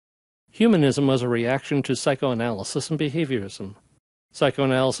Humanism was a reaction to psychoanalysis and behaviorism.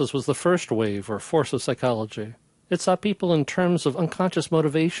 Psychoanalysis was the first wave or force of psychology. It saw people in terms of unconscious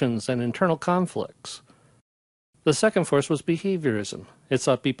motivations and internal conflicts. The second force was behaviorism. It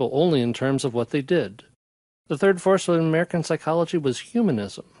saw people only in terms of what they did. The third force in American psychology was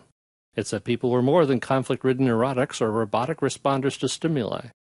humanism. It said people were more than conflict-ridden neurotics or robotic responders to stimuli.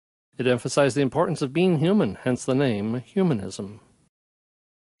 It emphasized the importance of being human, hence the name humanism.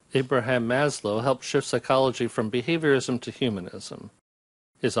 Abraham Maslow helped shift psychology from behaviorism to humanism.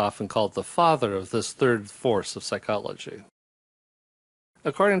 He is often called the father of this third force of psychology.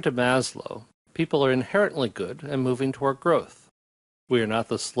 According to Maslow, people are inherently good and moving toward growth. We are not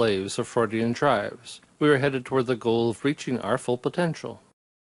the slaves of Freudian drives. We are headed toward the goal of reaching our full potential.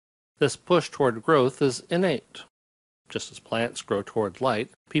 This push toward growth is innate. Just as plants grow toward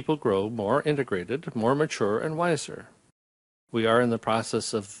light, people grow more integrated, more mature, and wiser. We are in the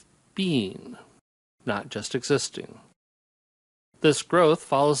process of being, not just existing. This growth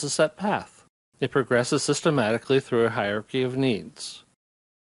follows a set path. It progresses systematically through a hierarchy of needs.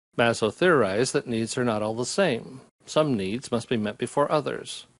 Maslow theorized that needs are not all the same. Some needs must be met before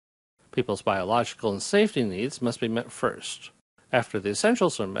others. People's biological and safety needs must be met first. After the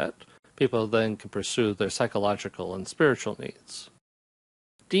essentials are met, people then can pursue their psychological and spiritual needs.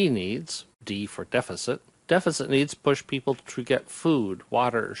 D needs, D for deficit, deficit needs push people to get food,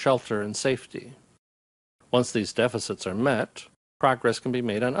 water, shelter, and safety. Once these deficits are met, progress can be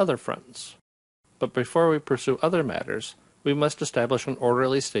made on other fronts. But before we pursue other matters, we must establish an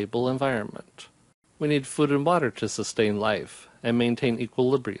orderly, stable environment. We need food and water to sustain life and maintain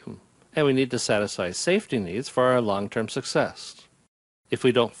equilibrium, and we need to satisfy safety needs for our long-term success. If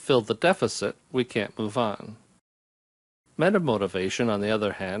we don't fill the deficit, we can't move on. Meta-motivation, on the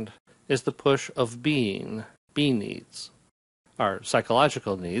other hand, is the push of being, B needs. Our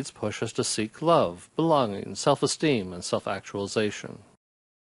psychological needs push us to seek love, belonging, self-esteem, and self-actualization.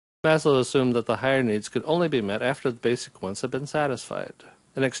 Maslow assumed that the higher needs could only be met after the basic ones had been satisfied.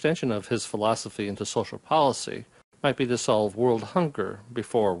 An extension of his philosophy into social policy might be to solve world hunger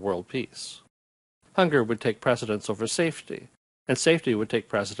before world peace. Hunger would take precedence over safety, and safety would take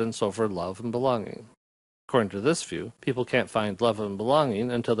precedence over love and belonging. According to this view, people can't find love and belonging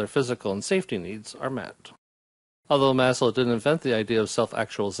until their physical and safety needs are met. Although Maslow didn't invent the idea of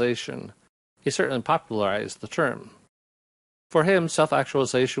self-actualization, he certainly popularized the term. For him,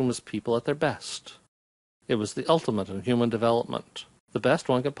 self-actualization was people at their best. It was the ultimate in human development, the best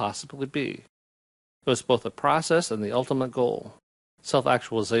one could possibly be. It was both a process and the ultimate goal.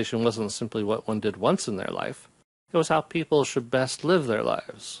 Self-actualization wasn't simply what one did once in their life. It was how people should best live their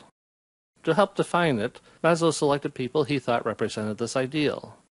lives. To help define it, Maslow selected people he thought represented this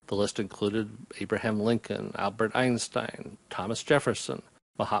ideal. The list included Abraham Lincoln, Albert Einstein, Thomas Jefferson,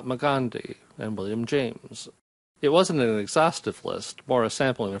 Mahatma Gandhi, and William James. It wasn't an exhaustive list, more a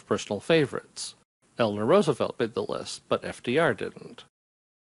sampling of personal favorites. Eleanor Roosevelt made the list, but FDR didn't.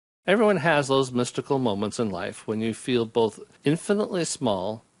 Everyone has those mystical moments in life when you feel both infinitely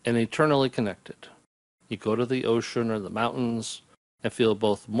small and eternally connected. You go to the ocean or the mountains and feel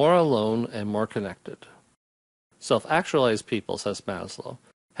both more alone and more connected. Self-actualized people, says Maslow,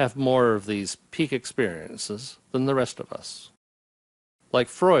 have more of these peak experiences than the rest of us. Like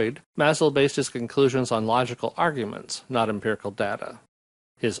Freud, Maslow based his conclusions on logical arguments, not empirical data.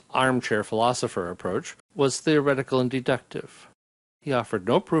 His armchair philosopher approach was theoretical and deductive. He offered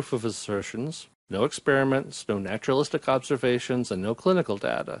no proof of his assertions, no experiments, no naturalistic observations, and no clinical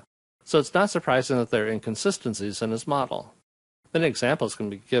data. So it's not surprising that there are inconsistencies in his model. Many examples can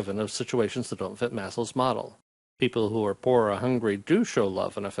be given of situations that don't fit Maslow's model. People who are poor or hungry do show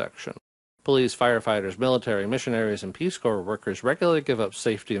love and affection. Police, firefighters, military, missionaries, and Peace Corps workers regularly give up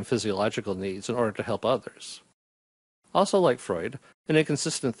safety and physiological needs in order to help others. Also, like Freud, an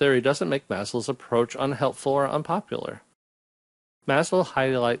inconsistent theory doesn't make Maslow's approach unhelpful or unpopular. Maslow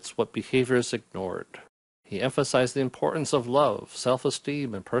highlights what behaviorists ignored. He emphasized the importance of love,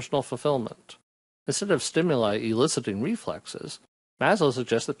 self-esteem, and personal fulfillment. Instead of stimuli eliciting reflexes, Maslow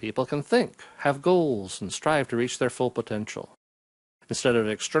suggests that people can think, have goals, and strive to reach their full potential. Instead of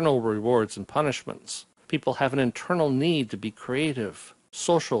external rewards and punishments, people have an internal need to be creative,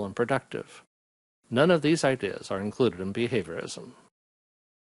 social, and productive. None of these ideas are included in behaviorism.